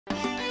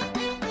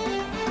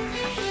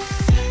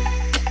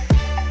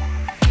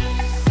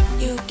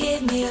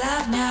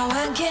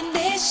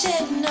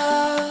should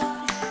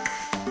know.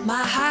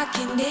 My heart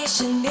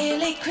condition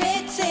nearly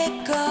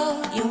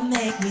critical. You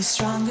make me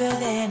stronger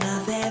than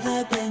I've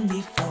ever been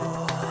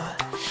before,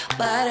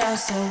 but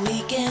also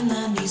weak and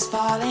the knees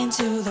falling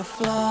to the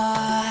floor.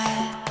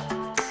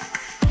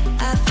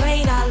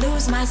 Afraid I'll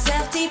lose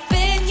myself deep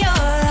in your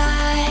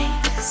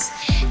eyes,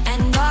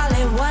 and all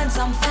at once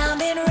I'm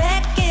found and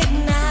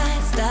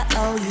recognized.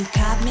 Oh, you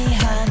caught me,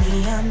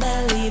 honey,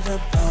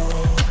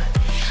 unbelievable.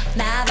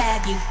 Now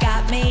that you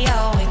got me,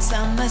 oh, it's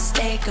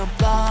unmistakable.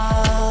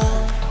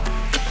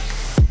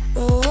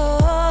 Oh,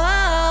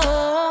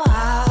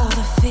 all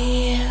the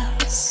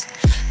feels,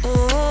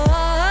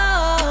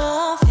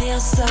 oh,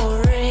 feels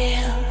so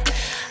real.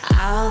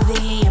 All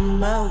the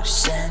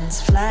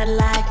emotions flood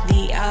like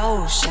the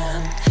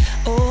ocean.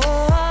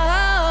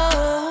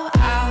 Oh,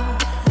 all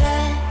the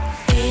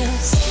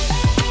feels.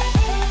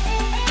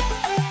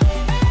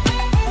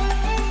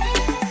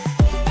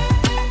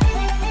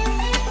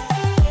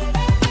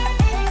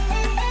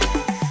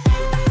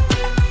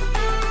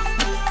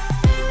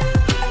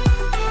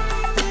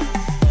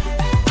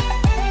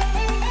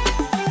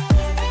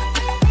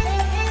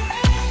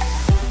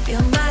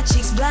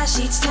 Blush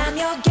each time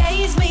your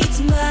gaze meets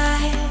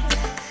mine.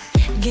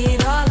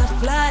 Get all a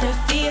flutter,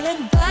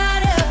 feeling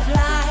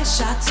butterfly.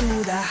 Shot to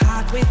the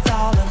heart with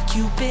all of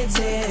Cupid's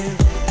arrows.